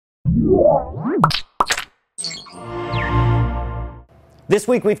This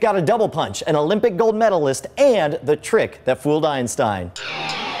week we've got a double punch, an Olympic gold medalist, and the trick that fooled Einstein.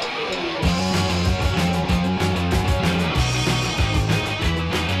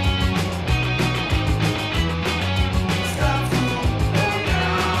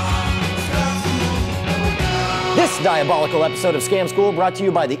 This diabolical episode of Scam School brought to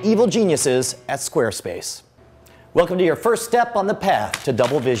you by the evil geniuses at Squarespace. Welcome to your first step on the path to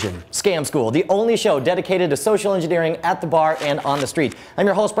double vision. Scam School, the only show dedicated to social engineering at the bar and on the street. I'm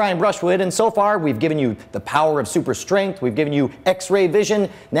your host, Brian Brushwood, and so far we've given you the power of super strength, we've given you X-ray vision,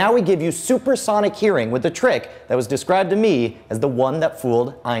 now we give you supersonic hearing with the trick that was described to me as the one that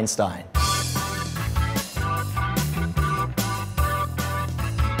fooled Einstein.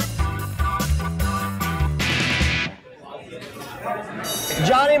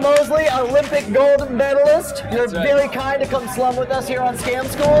 Jonny Moseley, Olympic gold medalist. You're very kind to come slum with us here on Scam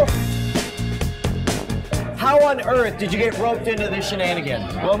School. How on earth did you get roped into this shenanigan?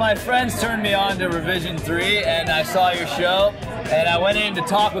 Well, my friends turned me on to Revision 3, and I saw your show, and I went in to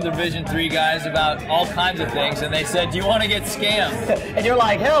talk with the Revision 3 guys about all kinds of things, and they said, do you want to get scammed? And you're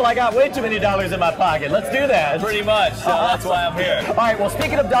like, hell, I got way too many dollars in my pocket. Let's do that. Pretty much, so that's why I'm here. All right, well,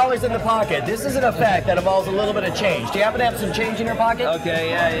 speaking of dollars in the pocket, this is an effect that involves a little bit of change. Do you happen to have some change in your pocket? Okay,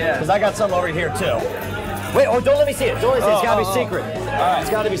 yeah. Because I got some over here, too. Wait, oh, don't let me see it. Don't let me see it. It's got to be secret. All right. It's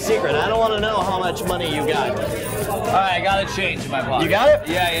got to be secret. I don't want to know how much money you got. All right, I got a change in my pocket. You got it?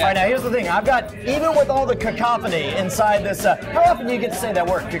 Yeah. All right, now here's the thing. I've got, even with all the cacophony inside this, how often do you get to say that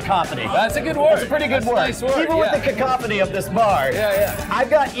word, cacophony? That's a good word. That's a pretty good word. Nice word. Even with the cacophony of this bar. Yeah. I've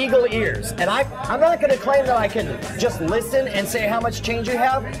got eagle ears, and I'm not going to claim that I can just listen and say how much change you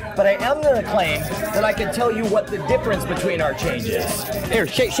have, but I am going to claim that I can tell you what the difference between our change is. Here,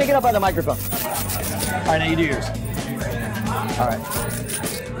 shake it up by the microphone. All right, now you do yours. All right.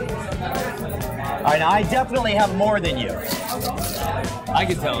 All right, now I definitely have more than you. I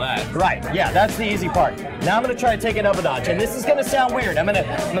can tell that. Right, yeah, that's the easy part. Now I'm gonna try to take it up a notch, and this is gonna sound weird. I'm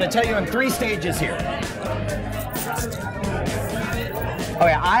gonna tell you in 3 stages here.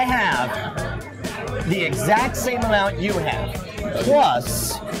 Okay, I have the exact same amount you have,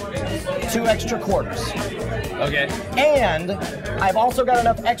 plus 2 extra quarters. Okay. And I've also got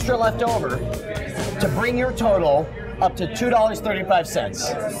enough extra left over to bring your total up to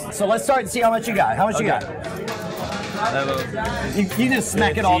 $2.35. So let's start and see how much you got. How much you got? You just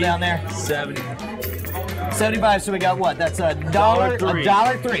smack it all down there? 70. 75, so we got what? That's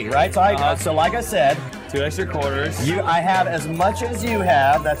 $1.03, right? So, so like I said, 2 extra quarters. I have as much as you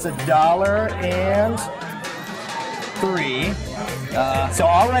have. That's $1.03. So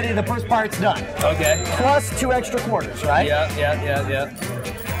already the first part's done. Okay. Plus 2 extra quarters, right? Yeah.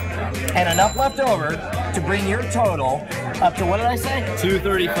 And enough left over to bring your total up to, what did I say?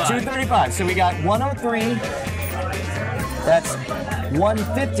 235. 235. So we got 103. That's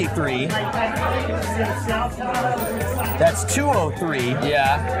 153. That's 203.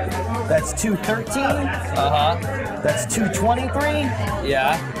 Yeah. That's 213. That's 223.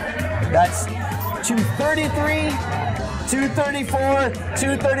 Yeah. That's 233. 234,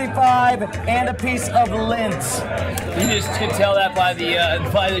 235, and a piece of lint. You just can tell that by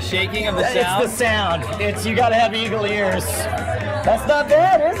the shaking of the sound? It's the sound. You gotta have eagle ears. That's not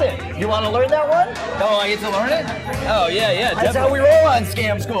bad, is it? You want to learn that one? Oh, I get to learn it? Oh, yeah, That's how we roll on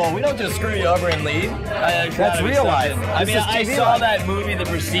Scam School. We don't just screw you over and leave. That's real life. I mean, I saw that movie, The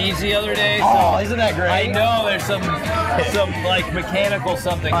Prestige, the other day. Oh, isn't that great? I know there's some like mechanical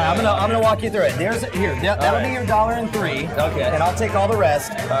something. All right, I'm gonna walk you through it. That'll be your $1.03. Okay. And I'll take all the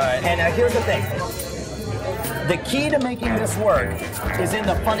rest. All right. And here's the thing. The key to making this work is in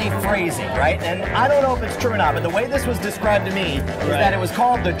the funny phrasing, right? And I don't know if it's true or not, but the way this was described to me is that it was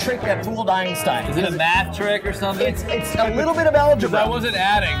called the trick that fooled Einstein. Is it a math trick or something? It's a little bit of algebra. I wasn't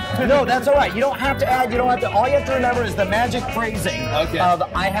adding. No, that's all right. You don't have to add. All you have to remember is the magic phrasing of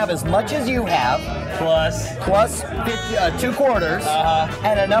I have as much as you have, plus 2 quarters,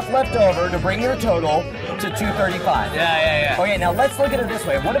 and enough left over to bring your total to 235. Yeah. Okay, now let's look at it this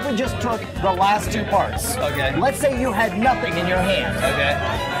way. What if we just took the last 2 parts? Okay. Let's say you had nothing in your hand. Okay.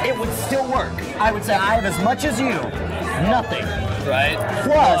 It would still work. I would say I have as much as you, nothing. Right.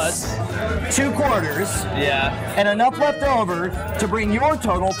 Plus 2 quarters. Yeah. And enough left over to bring your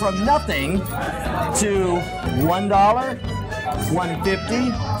total from nothing to $1,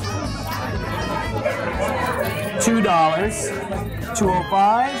 $1.50, $2,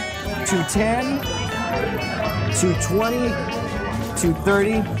 $2.05, $2.10, $2.20,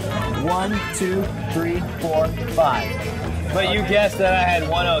 $2.30, 1, 2, 3, 4, 5. But you guessed that I had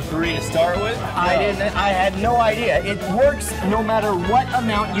 103 to start with? I didn't. I had no idea. It works no matter what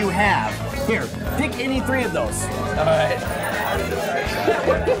amount you have. Here, pick any 3 of those. All right.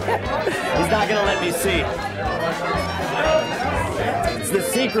 He's not gonna let me see. It's the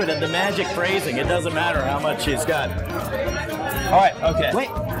secret of the magic phrasing. It doesn't matter how much he's got. All right, okay. Wait.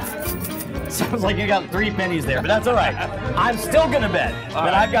 Sounds like you got 3 pennies there, but that's all right. I'm still gonna bet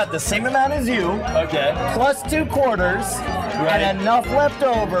that I've got the same amount as you, Okay. plus 2 quarters, Right. and enough left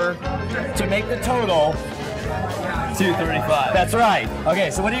over to make the total 235. That's right. Okay,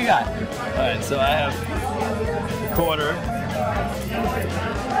 so what do you got? All right, so I have a quarter.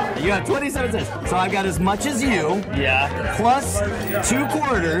 You got 27 cents. So I've got as much as you, Yeah. plus 2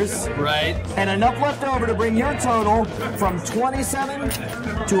 quarters, Right. and enough left over to bring your total from 27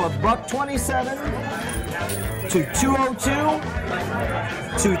 to $1.27 to 202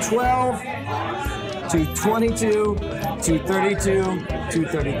 to 12 to 22 to 32 to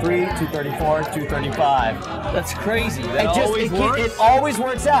 33 to 34 to 35. That's crazy. That It always works? It always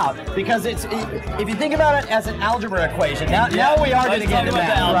works out because if you think about it as an algebra equation. Now we are going to get into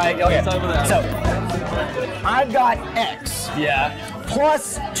math, right? Okay. Let's talk about So I've got X Yeah.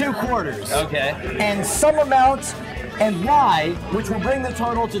 plus 2 quarters. Okay. And some amount and Y, which will bring the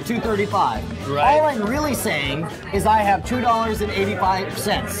total to 235. Right. All I'm really saying is I have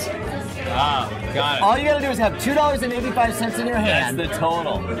 $2.85. Ah, got it. All you gotta do is have $2.85 in your That's hand. the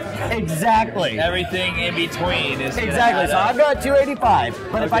total. Exactly. Everything in between is gonna Exactly. add So up. I've got 285.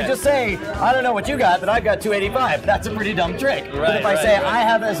 But if I Okay. just say, I don't know what you got, but I've got 285, that's a pretty dumb trick. But Right, if I right, say right. I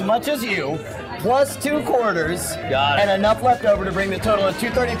have as much as you, plus 2 quarters, Got it. and enough left over to bring the total of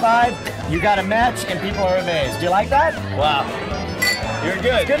 235, you got a match and people are amazed. Do you like that? Wow. You're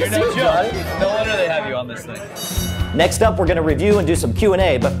good. Good to You're see no you, joke. Johnny. No wonder they have you on this thing. Next up, we're going to review and do some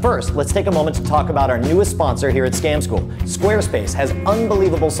Q&A, but first, let's take a moment to talk about our newest sponsor here at Scam School. Squarespace has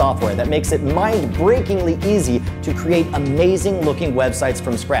unbelievable software that makes it mind-breakingly easy to create amazing-looking websites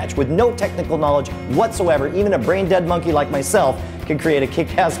from scratch. With no technical knowledge whatsoever, even a brain-dead monkey like myself can create a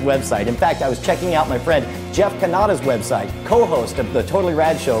kick-ass website. In fact, I was checking out my friend Jeff Kanata's website, co-host of the Totally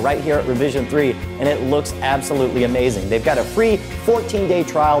Rad Show right here at Revision 3, and it looks absolutely amazing. They've got a free 14-day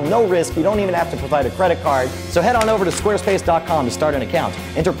trial, no risk. You don't even have to provide a credit card. So head on over to squarespace.com to start an account.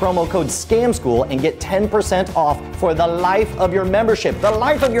 Enter promo code SCAMSCHOOL and get 10% off for the life of your membership. The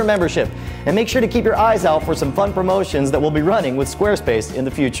life of your membership. And make sure to keep your eyes out for some fun promotions that we'll be running with Squarespace in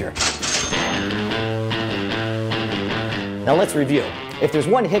the future. Now let's review. If there's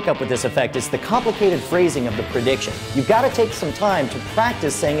one hiccup with this effect, it's the complicated phrasing of the prediction. You've got to take some time to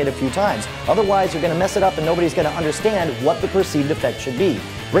practice saying it a few times. Otherwise, you're going to mess it up and nobody's going to understand what the perceived effect should be.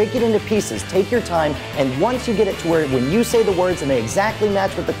 Break it into pieces, take your time, and once you get it to where when you say the words and they exactly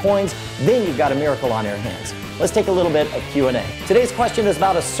match with the coins, then you've got a miracle on your hands. Let's take a little bit of Q&A. Today's question is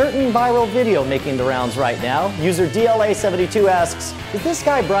about a certain viral video making the rounds right now. User DLA72 asks, is this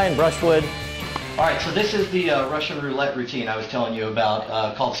guy Brian Brushwood? All right, so this is the Russian roulette routine I was telling you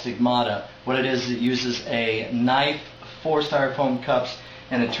about called Stigmata. What it is, it uses a knife, 4 styrofoam cups,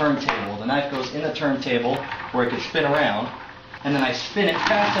 and a turntable. The knife goes in the turntable where it can spin around, and then I spin it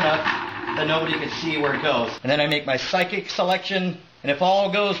fast enough that nobody can see where it goes. And then I make my psychic selection, and if all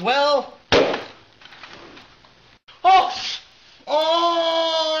goes well... Oh!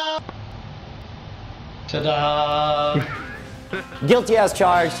 Oh! Ta-da! Guilty as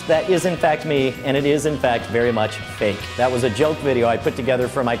charged, that is in fact me, and it is in fact very much fake. That was a joke video I put together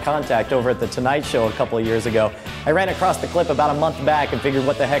for my contact over at The Tonight Show a couple of years ago. I ran across the clip about a month back and figured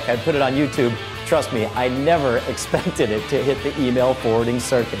what the heck, I'd put it on YouTube. Trust me, I never expected it to hit the email forwarding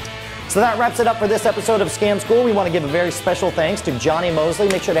circuit. So that wraps it up for this episode of Scam School. We want to give a very special thanks to Jonny Moseley.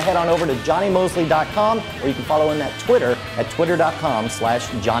 Make sure to head on over to JonnyMoseley.com, or you can follow him at Twitter at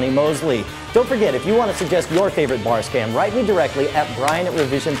twitter.com/JonnyMoseley. Don't forget, if you want to suggest your favorite bar scam, write me directly at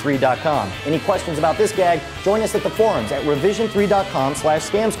brian@revision3.com. Any questions about this gag, join us at the forums at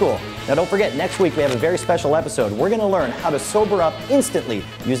revision3.com/scamschool. Now don't forget, next week we have a very special episode. We're going to learn how to sober up instantly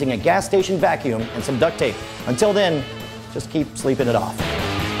using a gas station vacuum and some duct tape. Until then, just keep sleeping it off.